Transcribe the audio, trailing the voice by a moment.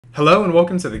Hello and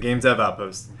welcome to the GameDev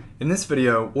Outpost. In this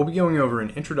video, we'll be going over an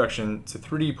introduction to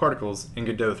 3D particles in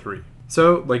Godot 3.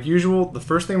 So, like usual, the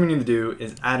first thing we need to do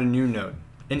is add a new node.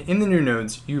 And in the new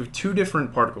nodes, you have two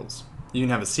different particles. You can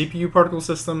have a CPU particle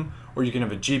system, or you can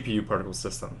have a GPU particle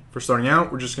system. For starting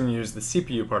out, we're just going to use the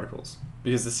CPU particles,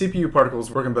 because the CPU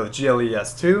particles work on both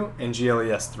GLES2 and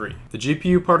GLES3. The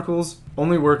GPU particles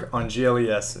only work on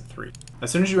GLES3.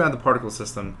 As soon as you add the particle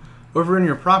system, over in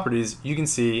your properties, you can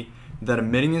see that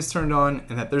emitting is turned on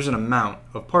and that there's an amount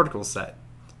of particles set,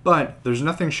 but there's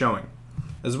nothing showing.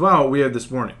 As well, we have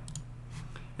this warning,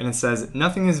 and it says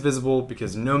nothing is visible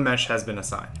because no mesh has been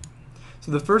assigned. So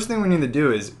the first thing we need to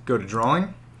do is go to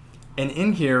drawing, and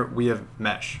in here we have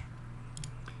mesh.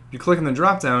 If you click on the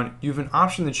drop down, you have an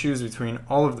option to choose between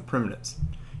all of the primitives.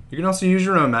 You can also use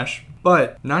your own mesh,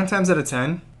 but 9 times out of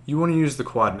 10 you want to use the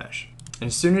quad mesh, and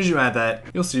as soon as you add that,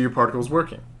 you'll see your particles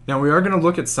working. Now we are going to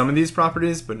look at some of these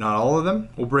properties, but not all of them.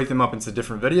 We'll break them up into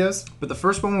different videos, but the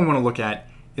first one we want to look at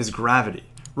is gravity.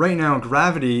 Right now,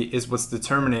 gravity is what's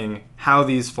determining how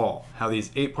these fall, how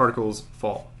these 8 particles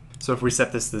fall. So if we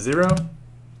set this to 0,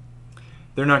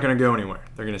 they're not going to go anywhere.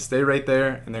 They're going to stay right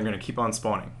there, and they're going to keep on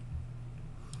spawning.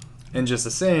 And just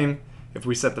the same, if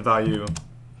we set the value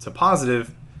to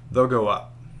positive, they'll go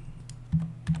up.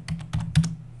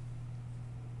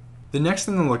 The next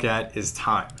thing to look at is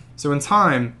time. So in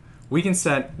time, we can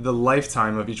set the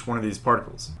lifetime of each one of these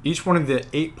particles. Each one of the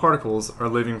 8 particles are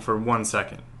living for 1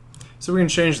 second. So we can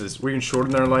change this. We can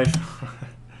shorten their life,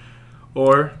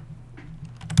 or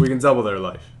we can double their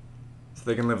life, so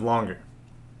they can live longer.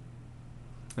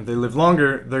 If they live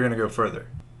longer, they're going to go further.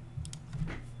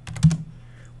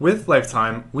 With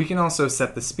lifetime, we can also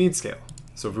set the speed scale.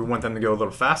 So if we want them to go a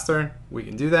little faster, we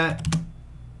can do that.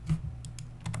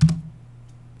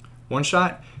 One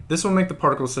shot. This will make the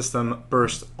particle system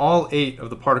burst all 8 of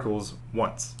the particles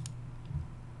once.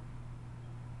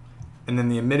 And then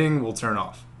the emitting will turn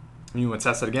off. When you want to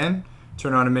test it again,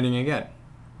 turn on emitting again.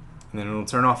 And then it will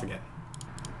turn off again.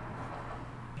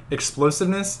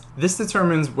 Explosiveness. This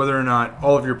determines whether or not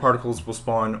all of your particles will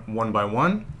spawn one by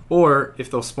one, or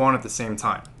if they'll spawn at the same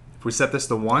time. If we set this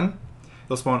to 1,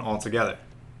 they'll spawn all together.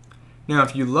 Now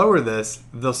if you lower this,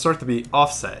 they'll start to be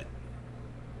offset.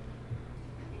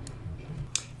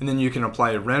 And then you can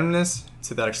apply a randomness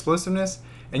to that explosiveness,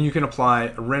 and you can apply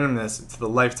a randomness to the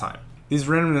lifetime. These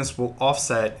randomness will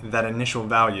offset that initial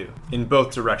value in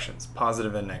both directions,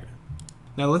 positive and negative.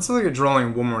 Now let's look at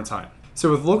drawing one more time.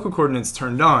 So with local coordinates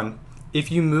turned on,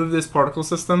 if you move this particle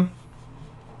system,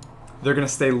 they're going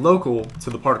to stay local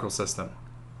to the particle system.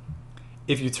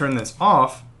 If you turn this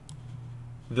off,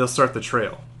 they'll start the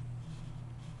trail.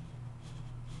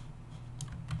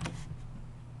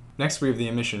 Next we have the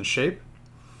emission shape.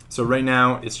 So right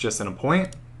now it's just in a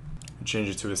point. Change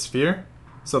it to a sphere.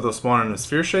 So they'll spawn in a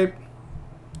sphere shape.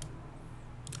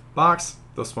 Box,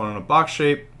 they'll spawn in a box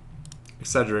shape,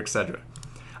 etc., etc.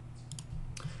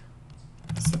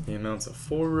 Set the amounts of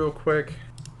 4 real quick.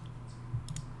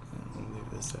 And we'll leave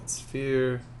this at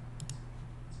sphere.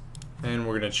 And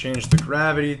we're going to change the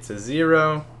gravity to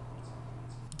 0.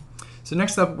 So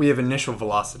next up we have initial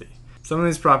velocity. Some of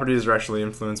these properties are actually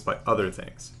influenced by other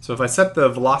things. So if I set the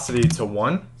velocity to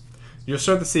 1, you'll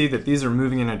start to see that these are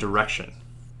moving in a direction,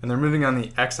 and they're moving on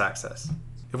the x-axis.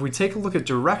 If we take a look at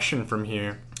direction from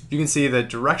here, you can see that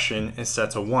direction is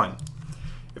set to 1.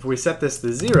 If we set this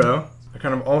to 0, they're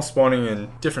kind of all spawning in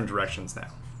different directions now.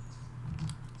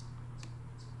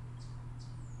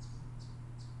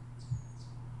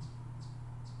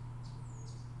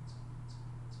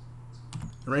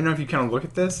 Right now, if you kind of look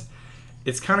at this,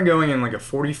 it's kind of going in like a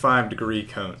 45-degree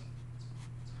cone.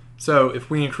 So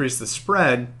if we increase the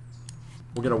spread,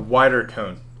 we'll get a wider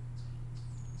cone.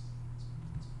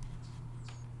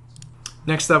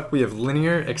 Next up, we have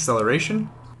linear acceleration.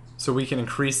 So we can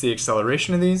increase the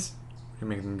acceleration of these. We can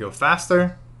make them go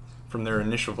faster from their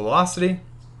initial velocity.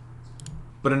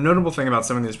 But a notable thing about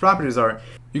some of these properties are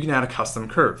you can add a custom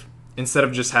curve. Instead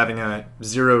of just having a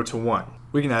 0 to 1,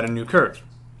 we can add a new curve.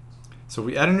 So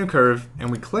we add a new curve and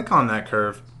we click on that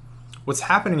curve. What's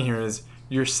happening here is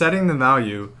you're setting the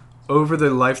value over the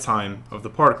lifetime of the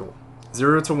particle.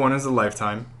 0 to 1 is the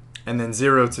lifetime, and then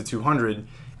 0 to 200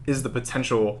 is the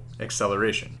potential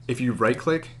acceleration. If you right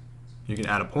click, you can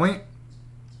add a point,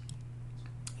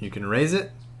 you can raise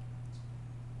it.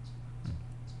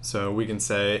 So we can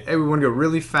say, hey, we want to go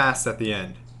really fast at the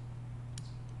end,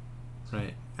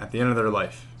 right? At the end of their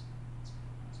life.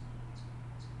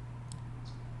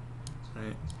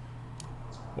 Right?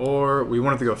 Or we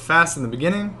want it to go fast in the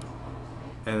beginning,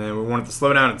 and then we want it to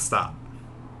slow down and stop.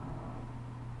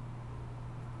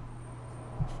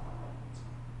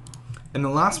 And the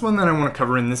last one that I want to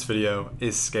cover in this video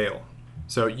is scale.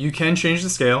 So you can change the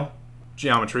scale,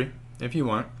 geometry, if you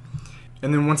want.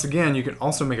 And then once again, you can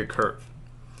also make a curve.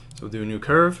 So we'll do a new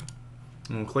curve,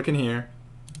 and we'll click in here.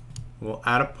 We'll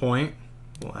add a point.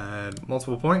 We'll add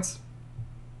multiple points.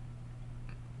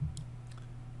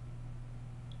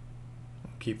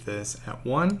 We'll keep this at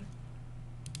 1.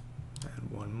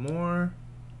 Add one more.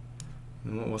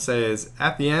 And what we'll say is,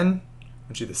 at the end, I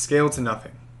want you to scale to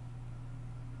nothing.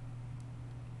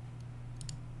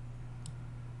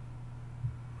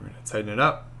 We're going to tighten it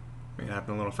up, make it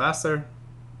happen a little faster.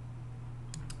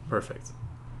 Perfect.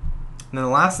 And then the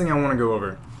last thing I want to go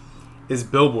over is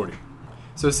billboarding.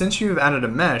 So since you've added a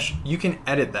mesh, you can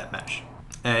edit that mesh,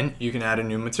 and you can add a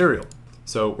new material.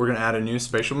 So we're going to add a new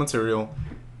spatial material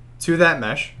to that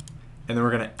mesh, and then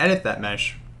we're going to edit that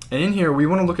mesh. And in here, we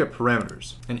want to look at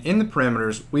parameters. And in the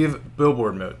parameters, we have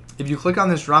Billboard Mode. If you click on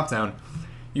this dropdown,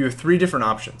 you have 3 different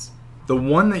options. The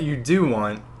one that you do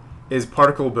want is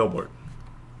particle billboard.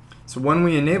 So when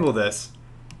we enable this,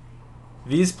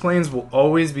 these planes will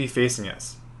always be facing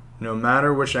us, no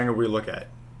matter which angle we look at.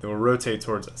 They will rotate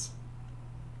towards us.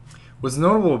 What's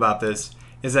notable about this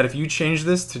is that if you change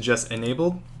this to just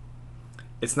enabled,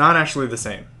 it's not actually the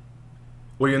same.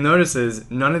 What you'll notice is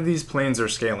none of these planes are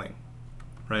scaling,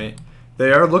 right?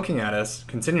 They are looking at us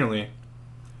continually,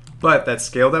 but that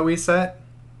scale that we set,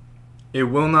 it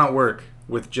will not work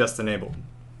with just enabled.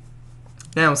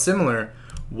 Now, similar,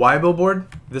 Y billboard,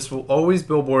 this will always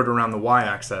billboard around the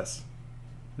Y-axis,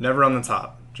 never on the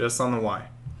top, just on the Y.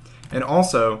 And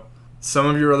also, some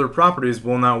of your other properties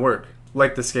will not work,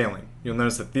 like the scaling. You'll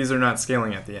notice that these are not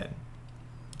scaling at the end.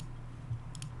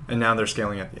 And now they're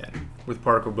scaling at the end with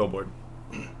particle billboard.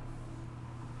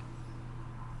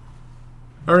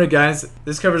 Alright guys,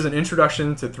 this covers an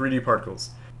introduction to 3D particles.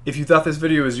 If you thought this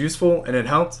video was useful and it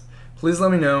helped, please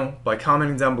let me know by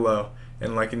commenting down below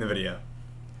and liking the video.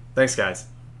 Thanks guys.